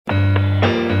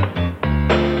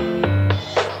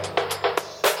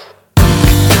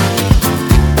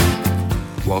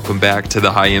Welcome back to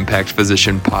the High Impact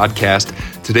Physician Podcast.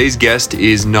 Today's guest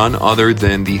is none other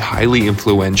than the highly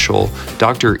influential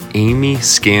Dr. Amy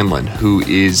Scanlan, who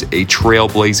is a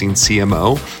trailblazing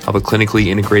CMO of a clinically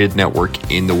integrated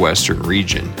network in the Western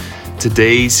region.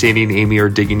 Today, Sandy and Amy are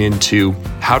digging into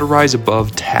how to rise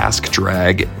above task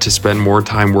drag to spend more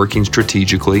time working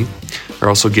strategically. They're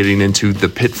also getting into the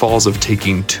pitfalls of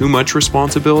taking too much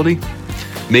responsibility,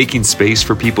 making space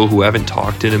for people who haven't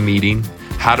talked in a meeting,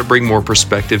 how to bring more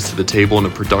perspectives to the table in a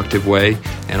productive way,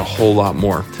 and a whole lot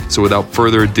more. So without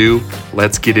further ado,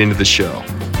 let's get into the show.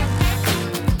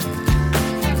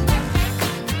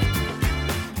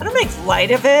 I don't make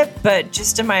light of it, but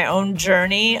just in my own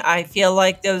journey, I feel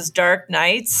like those dark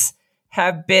nights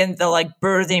have been the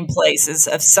birthing places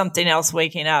of something else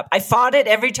waking up. I fought it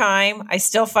every time. I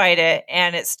still fight it,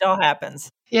 and it still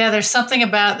happens. Yeah, there's something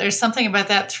about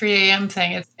that 3 a.m.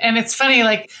 thing. It's funny,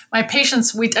 my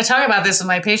patients, I talk about this with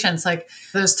my patients,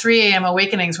 those 3 a.m.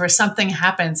 awakenings where something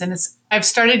happens. And I've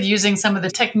started using some of the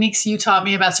techniques you taught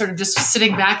me about sort of just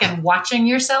sitting back and watching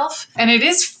yourself. And it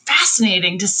is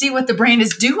fascinating to see what the brain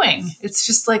is doing. It's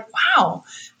just wow,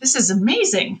 this is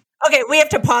amazing. Okay, we have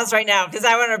to pause right now because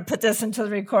I want to put this into the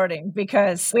recording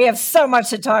because we have so much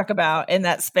to talk about in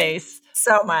that space.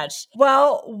 So much.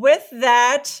 Well, with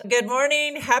that, good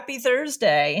morning, happy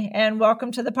Thursday, and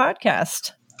welcome to the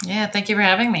podcast. Yeah, thank you for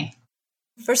having me.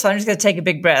 First of all, I'm just going to take a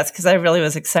big breath because I really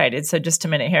was excited. So just a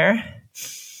minute here.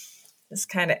 Just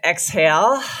kind of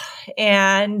exhale.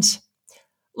 And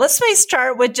let's maybe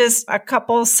start with just a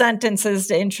couple sentences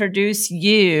to introduce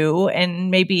you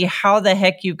and maybe how the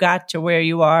heck you got to where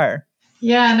you are.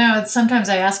 Yeah, no, sometimes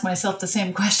I ask myself the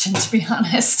same question, to be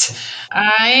honest.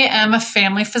 I am a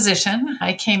family physician.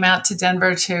 I came out to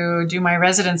Denver to do my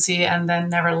residency and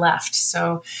then never left.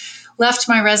 So left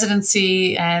my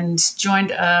residency and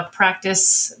joined a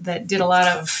practice that did a lot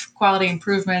of quality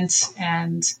improvement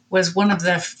and was one of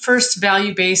the first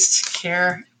value-based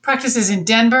care practices in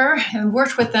Denver, and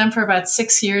worked with them for about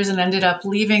 6 years and ended up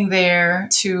leaving there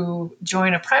to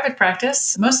join a private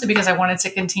practice, mostly because I wanted to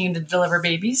continue to deliver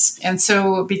babies. And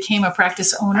so became a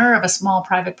practice owner of a small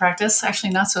private practice,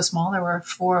 actually not so small, there were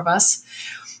 4 of us.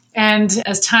 And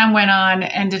as time went on,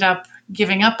 ended up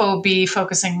giving up OB,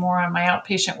 focusing more on my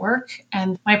outpatient work.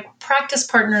 And my practice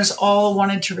partners all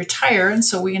wanted to retire, and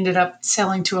so we ended up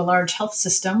selling to a large health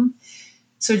system.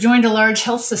 So joined a large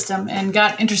health system and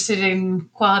got interested in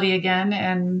quality again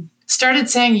and started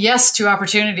saying yes to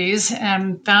opportunities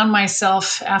and found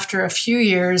myself after a few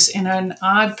years in an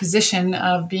odd position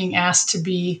of being asked to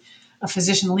be a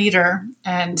physician leader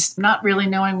and not really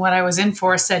knowing what I was in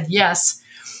for, said yes.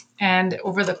 And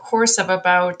over the course of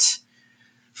about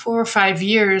 4 or 5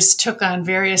 years, took on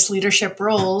various leadership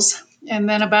roles. And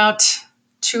then about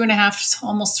 2.5,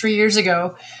 almost 3 years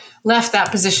ago, left that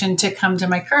position to come to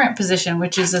my current position,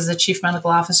 which is as a chief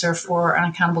medical officer for an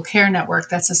accountable care network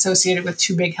that's associated with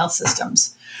 2 big health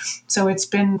systems. So it's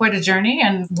been quite a journey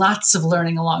and lots of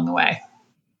learning along the way.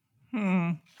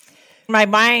 My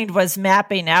mind was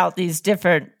mapping out these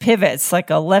different pivots, like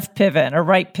a left pivot and a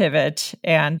right pivot.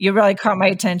 And you really caught my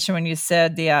attention when you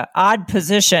said the odd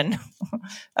position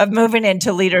of moving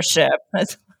into leadership.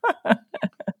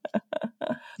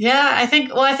 Yeah, I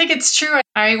think it's true.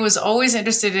 I was always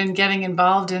interested in getting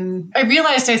involved in, I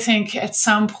realized, I think, at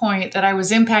some point that I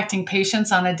was impacting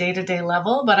patients on a day-to-day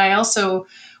level, but I also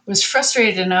was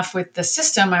frustrated enough with the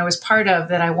system I was part of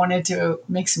that I wanted to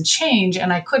make some change,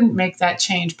 and I couldn't make that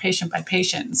change patient by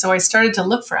patient. So I started to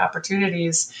look for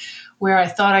opportunities where I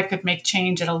thought I could make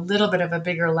change at a little bit of a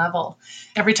bigger level.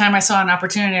 Every time I saw an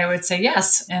opportunity, I would say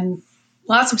yes. And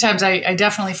lots of times I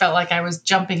definitely felt like I was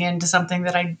jumping into something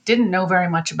that I didn't know very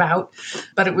much about,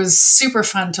 but it was super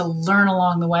fun to learn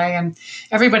along the way. And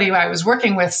everybody I was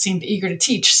working with seemed eager to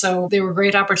teach. So they were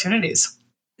great opportunities.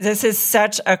 This is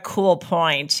such a cool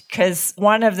point because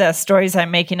one of the stories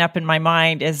I'm making up in my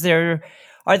mind is there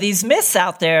are these myths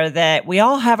out there that we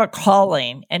all have a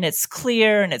calling and it's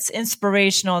clear and it's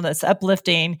inspirational and it's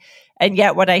uplifting. And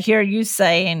yet what I hear you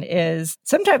saying is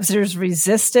sometimes there's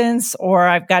resistance or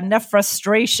I've got enough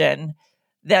frustration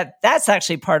that that's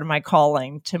actually part of my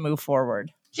calling to move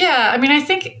forward. Yeah, I mean, I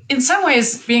think in some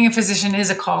ways being a physician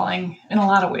is a calling. In a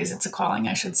lot of ways it's a calling,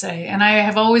 I should say. And I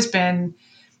have always been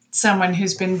someone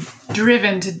who's been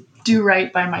driven to do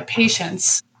right by my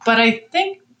patients. But I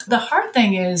think the hard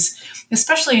thing is,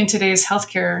 especially in today's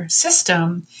healthcare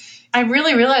system, I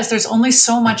really realized there's only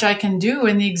so much I can do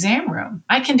in the exam room.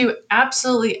 I can do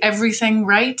absolutely everything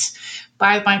right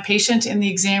by my patient in the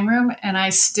exam room, and I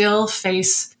still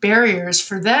face barriers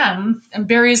for them and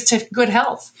barriers to good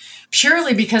health,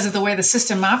 purely because of the way the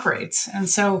system operates. And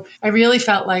so I really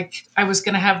felt like I was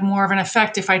going to have more of an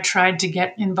effect if I tried to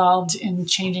get involved in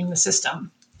changing the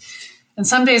system. And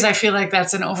some days I feel like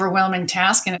that's an overwhelming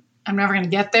task and I'm never going to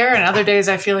get there. And other days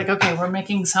I feel like, okay, we're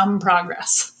making some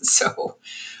progress. So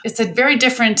it's a very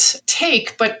different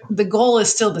take, but the goal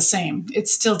is still the same.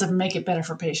 It's still to make it better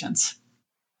for patients.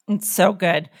 It's so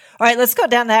good. All right, let's go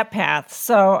down that path.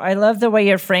 So I love the way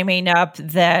you're framing up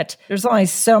that there's only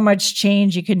so much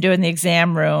change you can do in the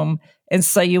exam room. And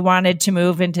so you wanted to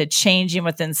move into changing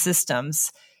within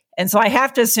systems. And so I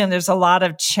have to assume there's a lot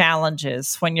of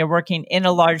challenges when you're working in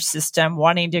a large system,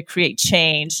 wanting to create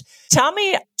change. Tell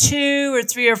me 2 or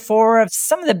 3 or 4 of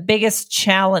some of the biggest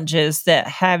challenges that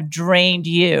have drained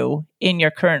you in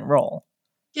your current role.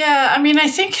 Yeah, I mean, I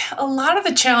think a lot of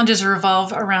the challenges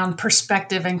revolve around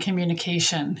perspective and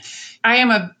communication. I am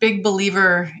a big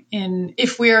believer in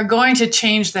if we are going to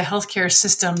change the healthcare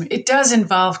system, it does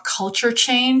involve culture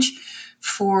change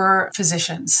for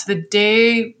physicians. The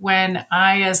day when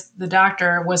I, as the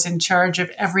doctor, was in charge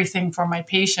of everything for my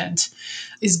patient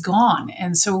is gone.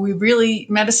 And so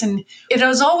medicine, it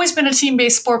has always been a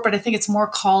team-based sport, but I think it's more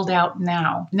called out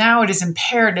now. Now it is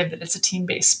imperative that it's a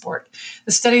team-based sport.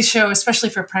 The studies show,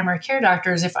 especially for primary care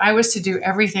doctors, if I was to do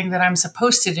everything that I'm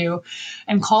supposed to do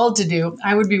and called to do,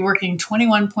 I would be working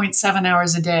 21.7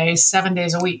 hours a day, 7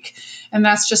 days a week. And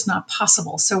that's just not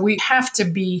possible. So we have to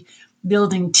be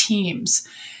building teams.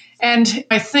 And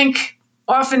I think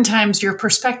oftentimes your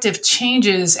perspective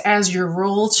changes as your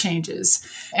role changes.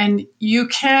 And you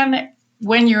can,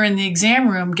 when you're in the exam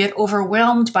room, get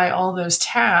overwhelmed by all those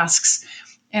tasks.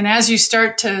 And as you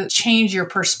start to change your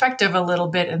perspective a little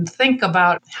bit and think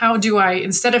about how do I,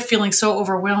 instead of feeling so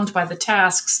overwhelmed by the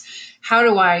tasks, how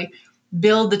do I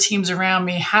build the teams around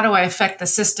me? How do I affect the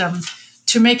system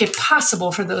to make it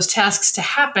possible for those tasks to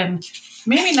happen?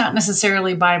 Maybe not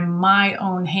necessarily by my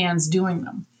own hands doing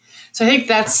them. So I think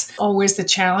that's always the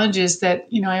challenge is that,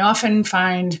 I often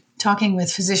find talking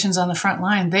with physicians on the front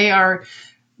line, they are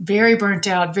very burnt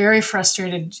out, very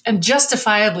frustrated, and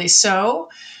justifiably so.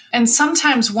 And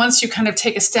sometimes once you kind of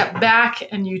take a step back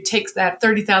and you take that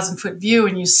 30,000 foot view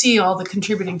and you see all the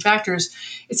contributing factors,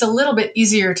 it's a little bit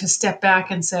easier to step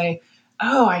back and say,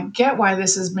 oh, I get why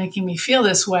this is making me feel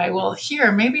this way. Well,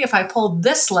 here, maybe if I pulled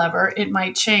this lever, it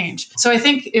might change. So I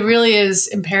think it really is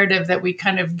imperative that we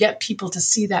kind of get people to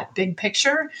see that big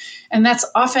picture. And that's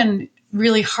often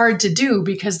really hard to do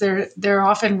because they're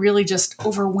often really just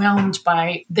overwhelmed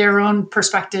by their own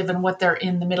perspective and what they're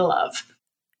in the middle of.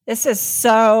 This is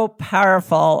so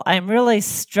powerful. I'm really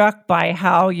struck by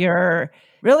how you're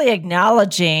really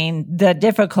acknowledging the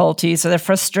difficulties or the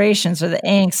frustrations or the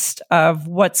angst of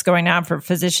what's going on for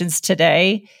physicians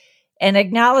today and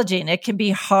acknowledging it can be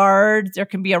hard. There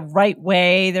can be a right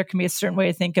way. There can be a certain way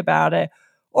to think about it.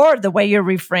 Or the way you're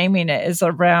reframing it is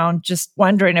around just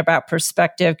wondering about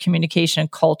perspective, communication,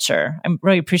 culture. I'm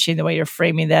really appreciating the way you're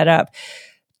framing that up.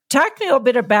 Talk to me a little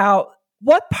bit about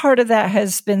what part of that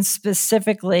has been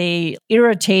specifically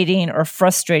irritating or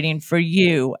frustrating for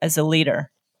you as a leader?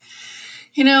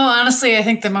 Honestly, I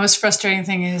think the most frustrating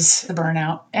thing is the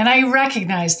burnout. And I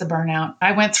recognize the burnout.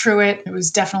 I went through it. It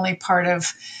was definitely part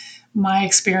of my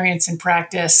experience in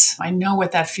practice. I know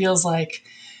what that feels like.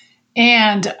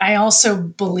 And I also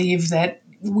believe that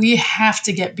we have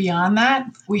to get beyond that.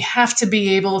 We have to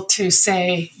be able to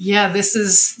say, yeah, this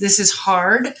is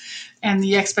hard and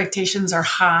the expectations are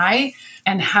high.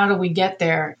 And how do we get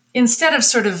there? Instead of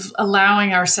sort of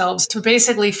allowing ourselves to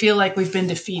basically feel like we've been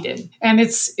defeated. And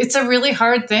it's a really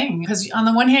hard thing because on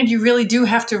the one hand, you really do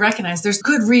have to recognize there's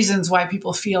good reasons why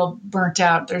people feel burnt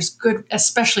out. There's good,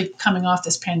 especially coming off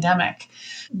this pandemic.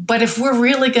 But if we're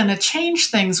really going to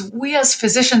change things, we as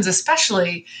physicians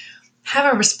especially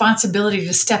have a responsibility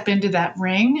to step into that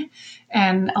ring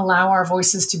and allow our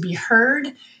voices to be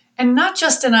heard. And not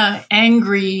just in an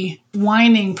angry,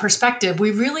 whining perspective.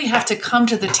 We really have to come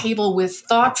to the table with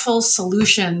thoughtful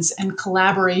solutions and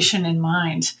collaboration in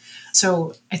mind.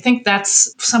 So I think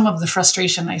that's some of the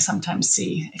frustration I sometimes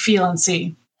feel and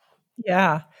see.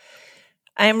 Yeah.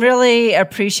 I'm really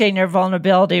appreciating your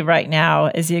vulnerability right now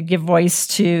as you give voice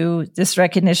to this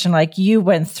recognition, like you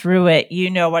went through it, you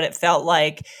know what it felt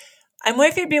like. I'm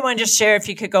wondering if you'd be willing to share, if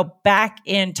you could go back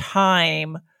in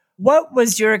time, what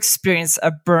was your experience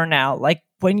of burnout? Like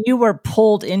when you were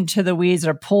pulled into the weeds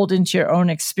or pulled into your own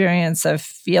experience of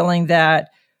feeling that,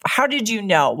 how did you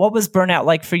know? What was burnout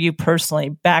like for you personally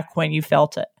back when you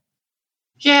felt it?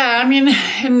 Yeah,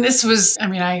 and this was,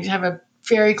 I have a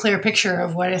very clear picture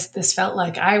of what this felt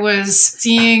like. I was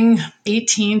seeing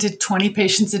 18 to 20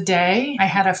 patients a day. I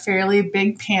had a fairly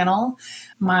big panel.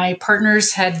 My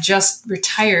partners had just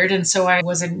retired, and so I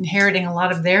was inheriting a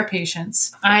lot of their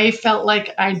patients. I felt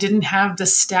like I didn't have the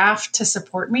staff to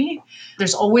support me.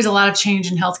 There's always a lot of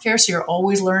change in healthcare, so you're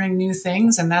always learning new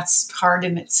things, and that's hard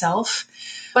in itself.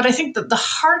 But I think that the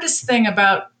hardest thing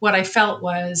about what I felt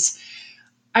was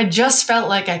I just felt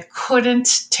like I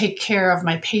couldn't take care of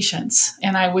my patients,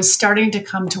 and I was starting to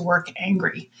come to work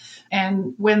angry.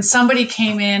 And when somebody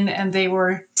came in and they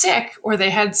were sick or they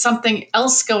had something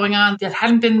else going on that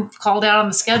hadn't been called out on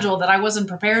the schedule that I wasn't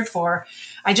prepared for,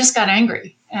 I just got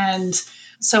angry. And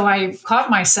so I caught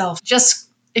myself just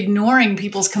ignoring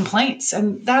people's complaints.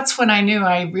 And that's when I knew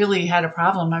I really had a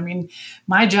problem.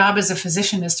 My job as a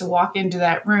physician is to walk into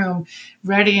that room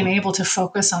ready and able to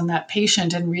focus on that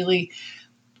patient and really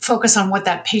focus on what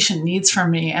that patient needs from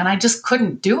me. And I just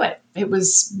couldn't do it. It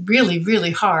was really,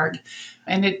 really hard.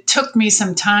 And it took me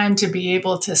some time to be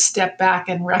able to step back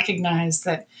and recognize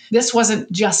that this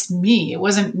wasn't just me. It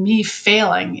wasn't me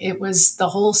failing. It was the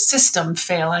whole system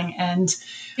failing. And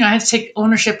I had to take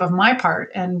ownership of my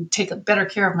part and take better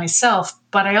care of myself.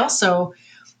 But I also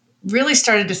really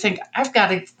started to think I've got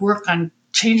to work on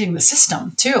changing the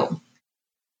system too.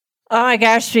 Oh my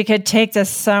gosh, we could take this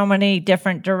so many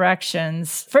different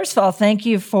directions. First of all, thank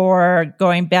you for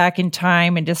going back in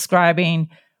time and describing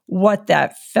what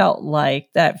that felt like,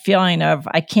 that feeling of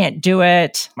I can't do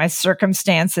it. My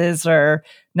circumstances are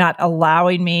not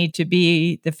allowing me to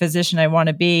be the physician I want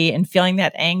to be, and feeling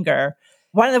that anger.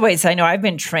 One of the ways I know I've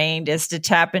been trained is to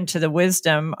tap into the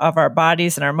wisdom of our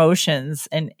bodies and our emotions.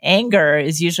 And anger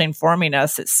is usually informing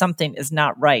us that something is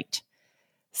not right.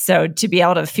 So to be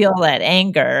able to feel that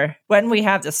anger when we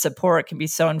have the support can be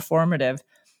so informative.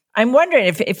 I'm wondering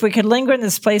if we could linger in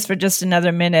this place for just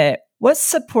another minute, what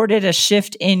supported a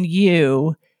shift in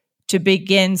you to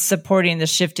begin supporting the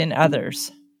shift in others?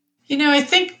 I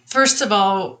think, first of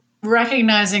all,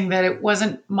 recognizing that it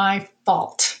wasn't my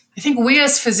fault. I think we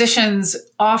as physicians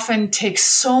often take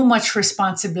so much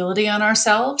responsibility on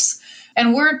ourselves.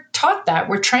 And we're taught that.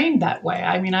 We're trained that way.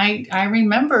 I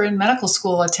remember in medical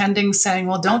school attending saying,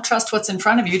 well, don't trust what's in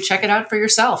front of you. Check it out for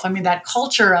yourself. That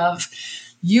culture of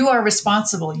you are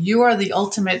responsible. You are the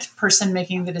ultimate person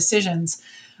making the decisions.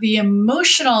 The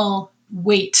emotional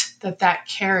weight that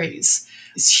carries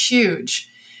is huge.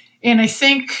 And I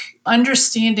think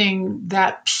understanding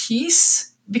that piece,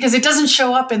 because it doesn't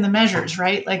show up in the measures,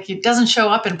 right? Like it doesn't show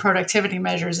up in productivity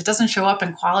measures. It doesn't show up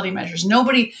in quality measures.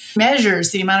 Nobody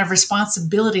measures the amount of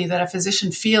responsibility that a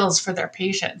physician feels for their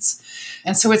patients.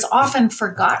 And so it's often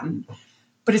forgotten,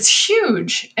 but it's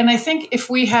huge. And I think if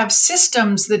we have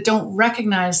systems that don't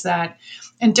recognize that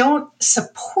and don't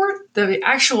support the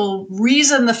actual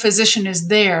reason the physician is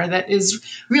there, that is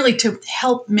really to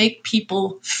help make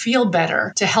people feel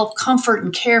better, to help comfort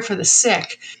and care for the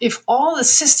sick. If all the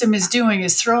system is doing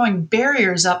is throwing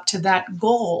barriers up to that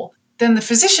goal, then the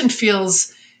physician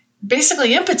feels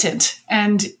basically impotent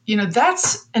and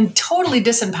totally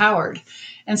disempowered.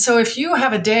 And so if you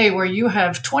have a day where you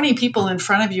have 20 people in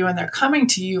front of you and they're coming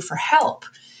to you for help,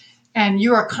 and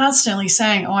you are constantly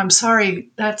saying, oh, I'm sorry,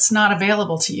 that's not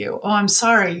available to you. Oh, I'm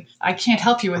sorry, I can't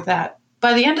help you with that.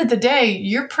 By the end of the day,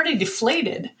 you're pretty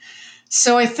deflated.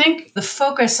 So I think the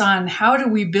focus on how do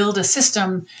we build a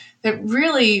system that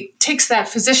really takes that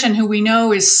physician who we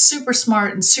know is super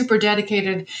smart and super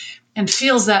dedicated and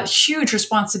feels that huge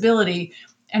responsibility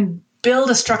and build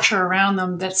a structure around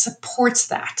them that supports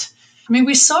that.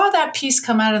 We saw that piece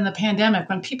come out in the pandemic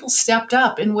when people stepped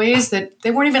up in ways that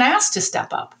they weren't even asked to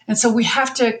step up. And so we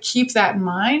have to keep that in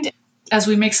mind as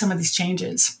we make some of these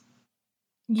changes.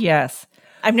 Yes.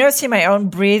 I'm noticing my own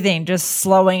breathing just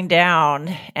slowing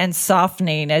down and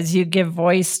softening as you give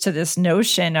voice to this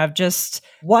notion of just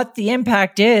what the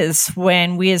impact is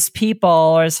when we as people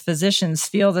or as physicians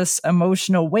feel this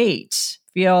emotional weight,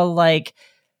 feel like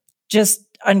just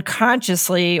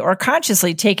unconsciously or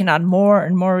consciously taking on more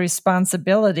and more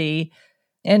responsibility,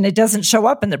 and it doesn't show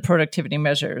up in the productivity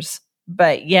measures.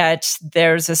 But yet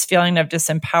there's this feeling of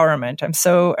disempowerment. I'm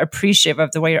so appreciative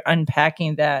of the way you're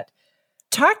unpacking that.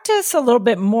 Talk to us a little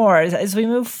bit more as we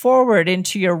move forward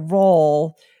into your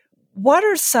role. What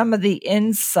are some of the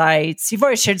insights? You've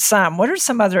already shared some. What are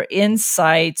some other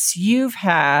insights you've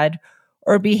had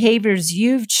or behaviors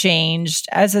you've changed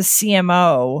as a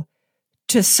CMO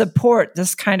to support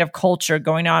this kind of culture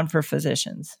going on for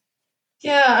physicians?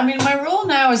 Yeah, I mean, my role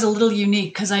now is a little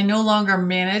unique because I no longer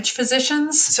manage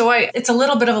physicians. So it's a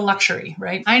little bit of a luxury,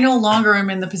 right? I no longer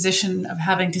am in the position of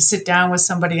having to sit down with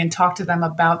somebody and talk to them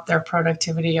about their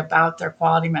productivity, about their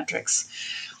quality metrics.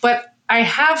 But I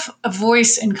have a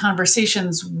voice in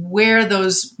conversations where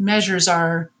those measures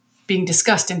are being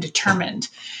discussed and determined.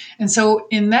 And so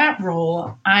in that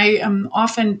role, I am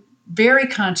often very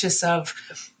conscious of,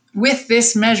 with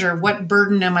this measure, what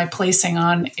burden am I placing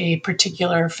on a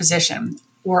particular physician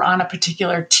or on a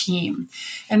particular team?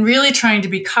 And really trying to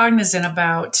be cognizant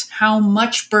about how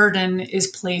much burden is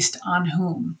placed on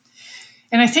whom.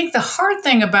 And I think the hard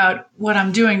thing about what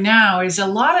I'm doing now is a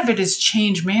lot of it is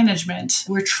change management.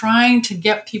 We're trying to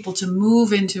get people to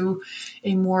move into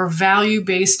a more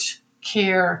value-based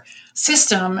care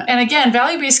system. And again,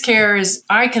 value-based care is,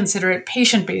 I consider it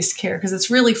patient-based care because it's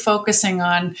really focusing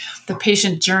on the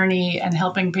patient journey and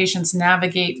helping patients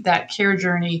navigate that care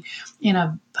journey in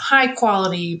a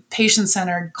high-quality,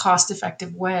 patient-centered,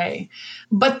 cost-effective way.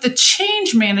 But the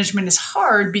change management is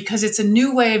hard because it's a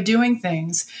new way of doing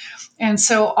things. And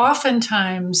so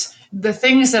oftentimes the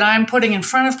things that I'm putting in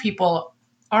front of people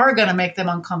are going to make them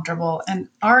uncomfortable and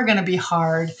are going to be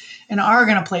hard and are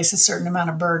going to place a certain amount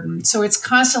of burden. So it's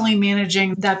constantly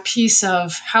managing that piece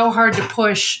of how hard to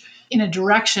push in a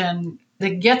direction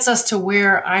that gets us to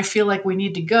where I feel like we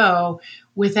need to go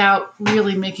without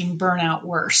really making burnout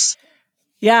worse.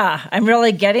 Yeah, I'm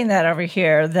really getting that over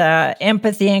here. The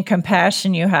empathy and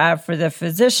compassion you have for the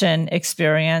physician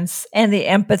experience and the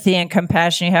empathy and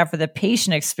compassion you have for the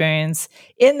patient experience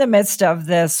in the midst of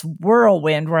this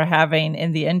whirlwind we're having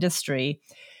in the industry.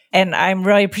 And I'm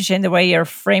really appreciating the way you're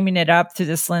framing it up through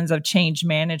this lens of change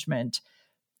management.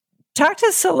 Talk to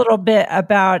us a little bit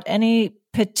about any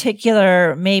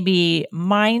particular maybe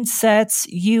mindsets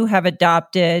you have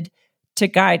adopted to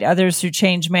guide others through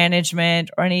change management,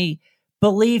 or any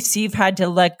beliefs you've had to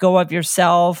let go of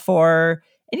yourself, or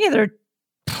any other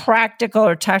practical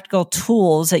or tactical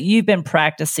tools that you've been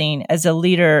practicing as a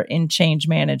leader in change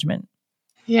management.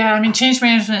 Yeah, I mean, change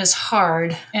management is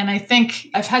hard. And I think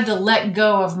I've had to let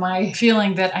go of my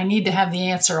feeling that I need to have the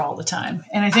answer all the time.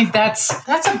 And I think that's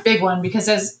a big one because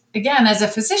as a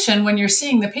physician, when you're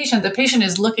seeing the patient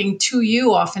is looking to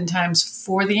you oftentimes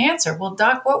for the answer. Well,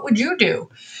 doc, what would you do?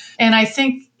 And I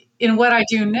think in what I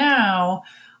do now,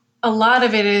 a lot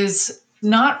of it is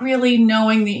not really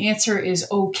knowing the answer is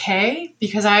okay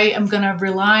because I am going to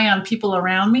rely on people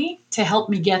around me to help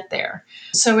me get there.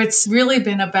 So it's really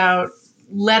been about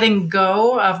letting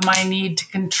go of my need to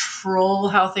control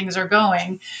how things are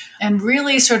going and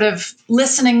really sort of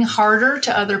listening harder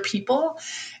to other people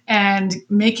and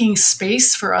making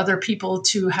space for other people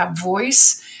to have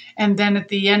voice. And then at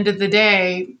the end of the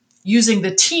day, using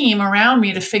the team around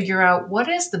me to figure out what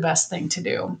is the best thing to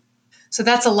do. So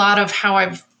that's a lot of how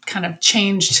I've kind of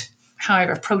changed how I've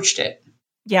approached it.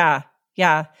 Yeah.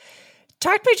 Talk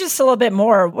to me just a little bit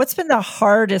more. What's been the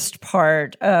hardest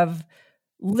part of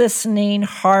listening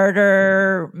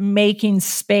harder, making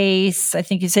space? I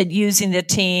think you said using the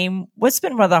team. What's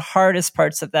been one of the hardest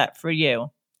parts of that for you?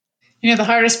 The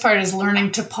hardest part is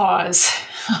learning to pause.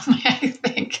 I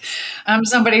think I'm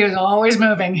somebody who's always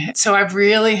moving. So I've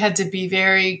really had to be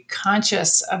very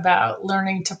conscious about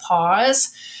learning to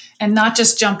pause and not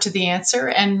just jump to the answer,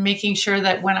 and making sure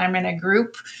that when I'm in a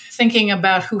group, thinking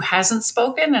about who hasn't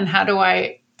spoken and how do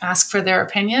I ask for their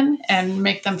opinion and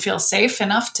make them feel safe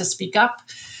enough to speak up.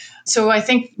 So I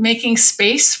think making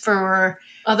space for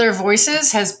other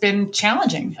voices has been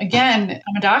challenging. Again,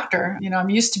 I'm a doctor.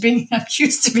 I'm used to being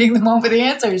the one with the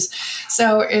answers.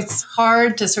 So it's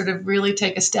hard to sort of really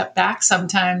take a step back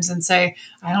sometimes and say,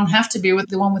 I don't have to be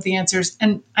the one with the answers,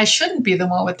 and I shouldn't be the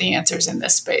one with the answers in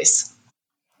this space.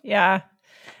 Yeah.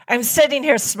 I'm sitting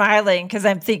here smiling because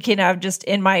I'm thinking of just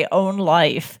in my own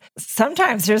life.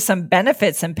 Sometimes there's some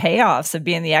benefits and payoffs of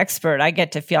being the expert. I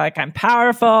get to feel like I'm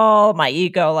powerful. My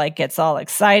ego gets all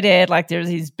excited. There's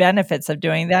these benefits of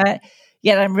doing that.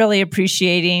 Yet I'm really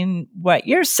appreciating what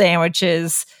you're saying, which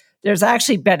is there's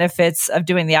actually benefits of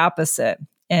doing the opposite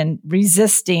and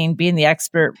resisting being the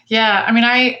expert. Yeah. I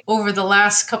mean, over the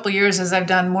last couple of years, as I've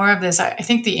done more of this, I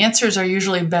think the answers are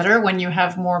usually better when you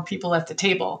have more people at the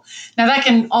table. Now, that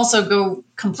can also go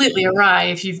completely awry.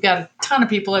 If you've got a ton of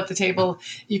people at the table,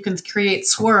 you can create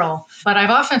swirl. But I've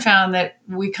often found that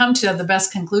we come to the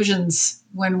best conclusions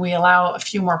when we allow a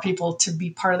few more people to be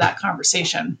part of that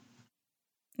conversation.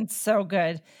 It's so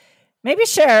good. Maybe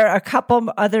share a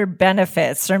couple other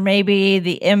benefits or maybe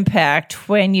the impact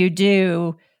when you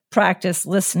do practice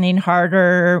listening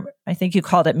harder. I think you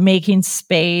called it making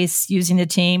space, using a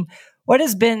team. What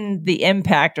has been the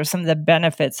impact or some of the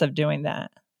benefits of doing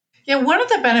that? Yeah, one of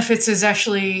the benefits is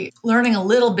actually learning a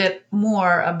little bit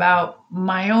more about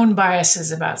my own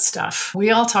biases about stuff.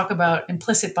 We all talk about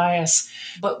implicit bias,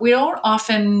 but we don't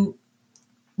often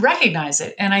recognize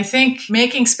it. And I think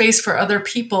making space for other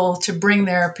people to bring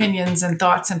their opinions and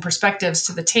thoughts and perspectives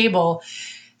to the table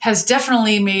has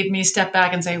definitely made me step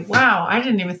back and say, wow, I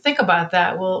didn't even think about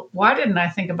that. Well, why didn't I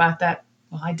think about that?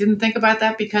 Well, I didn't think about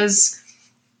that because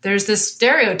there's this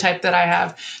stereotype that I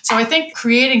have. So I think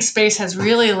creating space has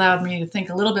really allowed me to think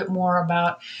a little bit more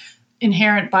about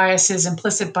inherent biases,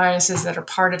 implicit biases that are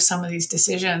part of some of these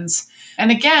decisions.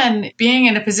 And again, being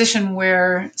in a position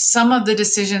where some of the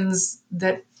decisions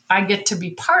that I get to be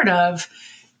part of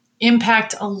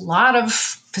impact a lot of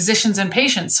physicians and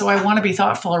patients. So I want to be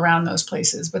thoughtful around those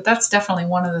places. But that's definitely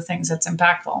one of the things that's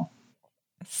impactful.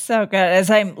 So good. As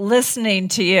I'm listening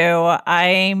to you,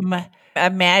 I'm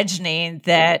imagining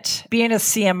that being a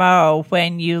CMO,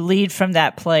 when you lead from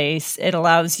that place, it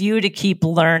allows you to keep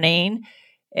learning.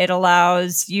 It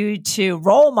allows you to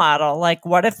role model, like,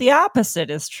 what if the opposite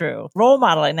is true? Role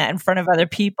modeling that in front of other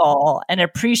people and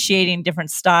appreciating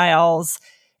different styles,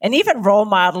 and even role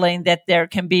modeling that there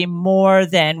can be more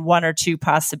than one or two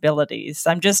possibilities.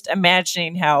 I'm just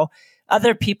imagining how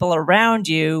other people around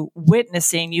you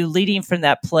witnessing you leading from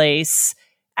that place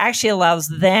actually allows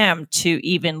them to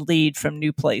even lead from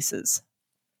new places.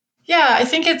 Yeah, I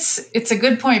think it's a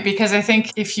good point, because I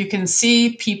think if you can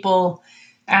see people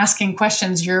asking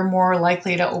questions, you're more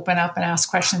likely to open up and ask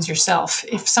questions yourself.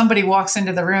 If somebody walks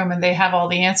into the room and they have all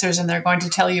the answers and they're going to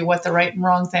tell you what the right and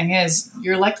wrong thing is,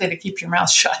 you're likely to keep your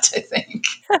mouth shut, I think.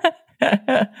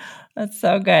 That's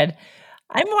so good.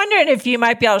 I'm wondering if you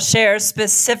might be able to share a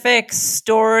specific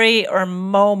story or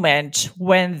moment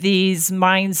when these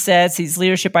mindsets, these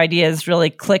leadership ideas really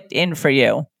clicked in for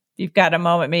you. If you've got a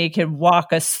moment, maybe you could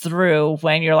walk us through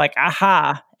when you're like,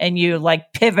 aha, and you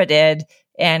like pivoted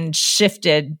and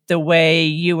shifted the way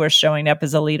you were showing up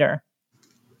as a leader.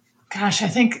 Gosh, I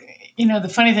think, the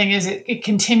funny thing is it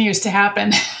continues to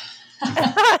happen.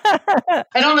 I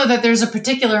don't know that there's a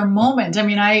particular moment. I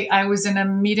mean, I was in a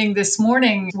meeting this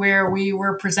morning where we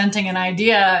were presenting an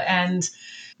idea, and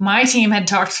my team had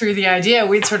talked through the idea.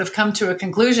 We'd sort of come to a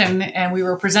conclusion, and we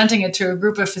were presenting it to a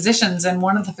group of physicians. And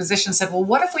one of the physicians said, well,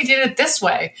 what if we did it this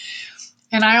way?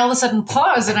 And I all of a sudden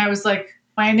paused, and I was like,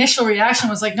 my initial reaction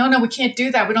was like, no, we can't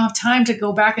do that. We don't have time to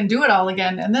go back and do it all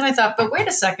again. And then I thought, but wait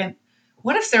a second,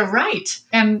 what if they're right?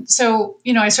 And so,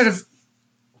 I sort of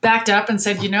backed up and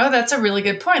said, that's a really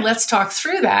good point. Let's talk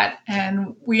through that.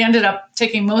 And we ended up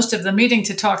taking most of the meeting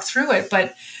to talk through it.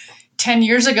 But 10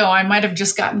 years ago, I might have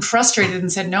just gotten frustrated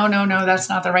and said, no, that's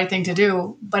not the right thing to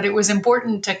do. But it was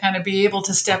important to kind of be able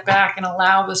to step back and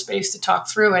allow the space to talk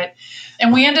through it.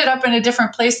 And we ended up in a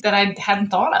different place that I hadn't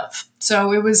thought of.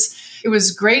 So it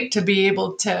was great to be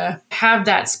able to have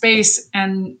that space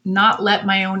and not let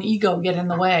my own ego get in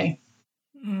the way.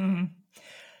 Mm.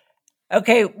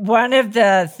 Okay, one of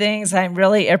the things I'm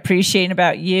really appreciating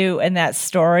about you and that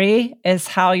story is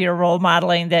how you're role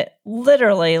modeling that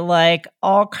literally, like,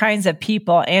 all kinds of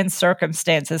people and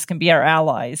circumstances can be our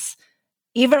allies,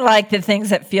 even like the things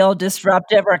that feel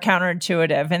disruptive or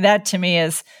counterintuitive. And that to me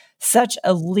is such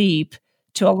a leap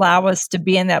to allow us to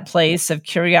be in that place of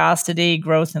curiosity,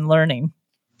 growth, and learning.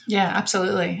 Yeah,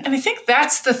 absolutely. And I think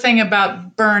that's the thing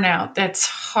about burnout that's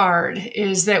hard,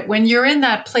 is that when you're in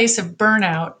that place of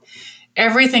burnout,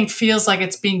 everything feels like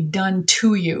it's being done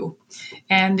to you.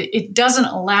 And it doesn't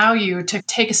allow you to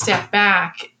take a step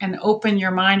back and open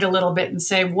your mind a little bit and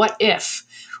say, what if?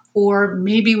 Or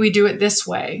maybe we do it this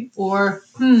way. Or,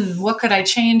 what could I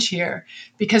change here?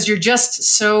 Because you're just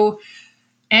so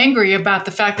angry about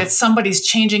the fact that somebody's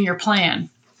changing your plan.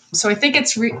 So I think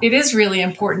it is really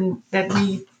important that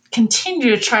we continue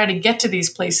to try to get to these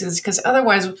places, because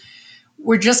otherwise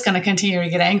we're just going to continue to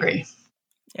get angry.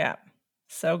 Yeah.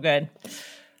 So good.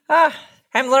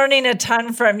 I'm learning a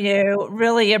ton from you,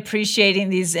 really appreciating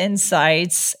these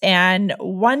insights, and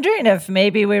wondering if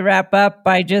maybe we wrap up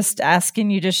by just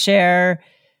asking you to share,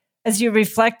 as you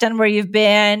reflect on where you've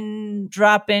been,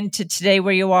 drop into today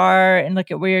where you are, and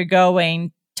look at where you're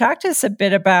going. Talk to us a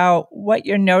bit about what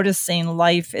you're noticing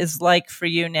life is like for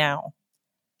you now.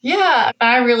 Yeah,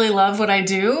 I really love what I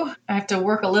do. I have to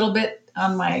work a little bit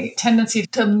on my tendency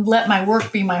to let my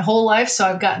work be my whole life. So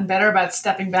I've gotten better about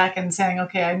stepping back and saying,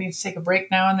 okay, I need to take a break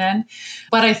now and then.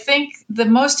 But I think the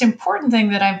most important thing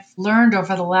that I've learned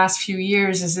over the last few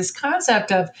years is this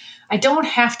concept of I don't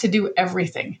have to do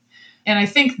everything. And I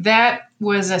think that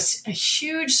was a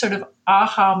huge sort of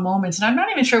aha moment. And I'm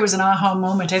not even sure it was an aha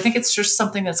moment. I think it's just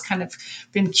something that's kind of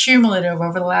been cumulative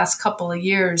over the last couple of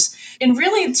years. And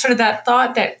really sort of that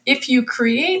thought that if you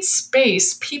create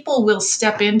space, people will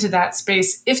step into that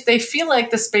space if they feel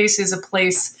like the space is a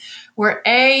place where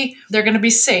A, they're going to be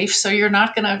safe, so you're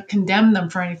not going to condemn them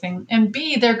for anything, and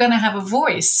B, they're going to have a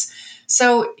voice.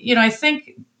 So, I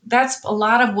think that's a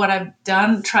lot of what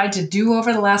I've tried to do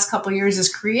over the last couple of years, is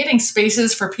creating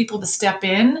spaces for people to step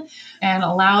in and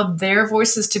allow their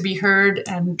voices to be heard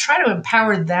and try to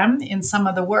empower them in some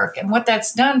of the work. And what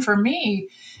that's done for me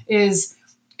is,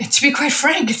 to be quite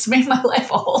frank, it's made my life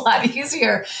a whole lot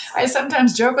easier. I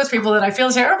sometimes joke with people that I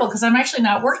feel terrible because I'm actually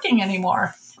not working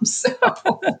anymore. So,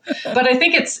 but I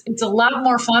think it's a lot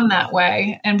more fun that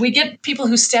way. And we get people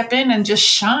who step in and just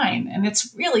shine. And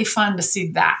it's really fun to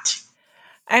see that.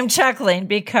 I'm chuckling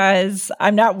because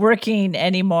I'm not working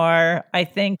anymore. I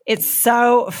think it's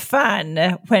so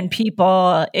fun when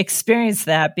people experience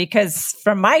that, because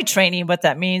from my training, what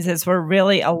that means is we're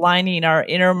really aligning our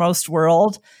innermost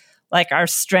world, like our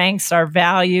strengths, our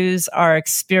values, our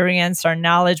experience, our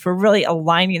knowledge. We're really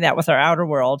aligning that with our outer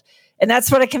world. And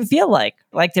that's what it can feel like.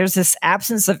 Like there's this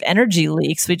absence of energy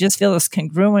leaks. We just feel this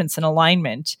congruence and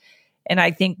alignment. And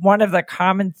I think one of the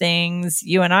common things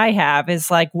you and I have is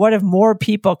like, what if more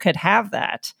people could have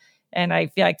that? And I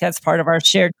feel like that's part of our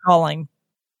shared calling.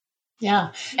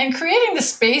 Yeah. And creating the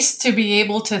space to be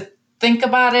able to think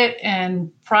about it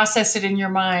and process it in your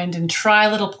mind and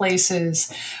try little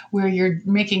places where you're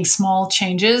making small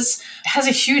changes has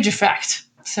a huge effect.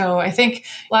 So I think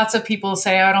lots of people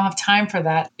say, I don't have time for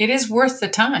that. It is worth the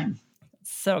time.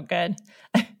 So good.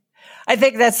 I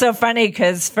think that's so funny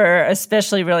because for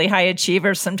especially really high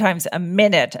achievers, sometimes a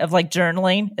minute of like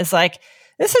journaling is like,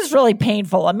 this is really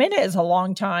painful. A minute is a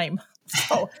long time.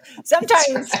 So sometimes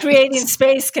right. Creating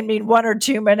space can mean 1 or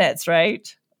 2 minutes,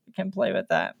 right? You can play with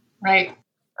that. Right.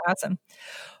 Awesome.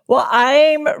 Well,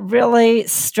 I'm really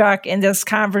struck in this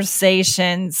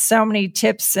conversation. So many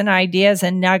tips and ideas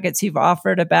and nuggets you've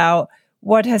offered about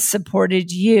what has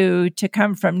supported you to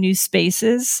come from new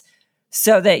spaces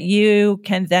so that you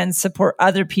can then support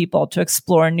other people to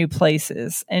explore new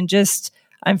places. And just,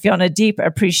 I'm feeling a deep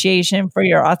appreciation for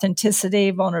your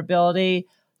authenticity, vulnerability,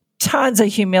 tons of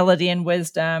humility and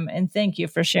wisdom. And thank you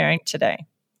for sharing today.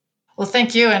 Well,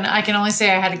 thank you. And I can only say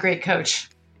I had a great coach.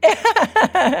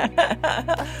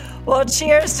 Well,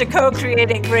 cheers to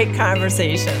co-creating great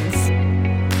conversations.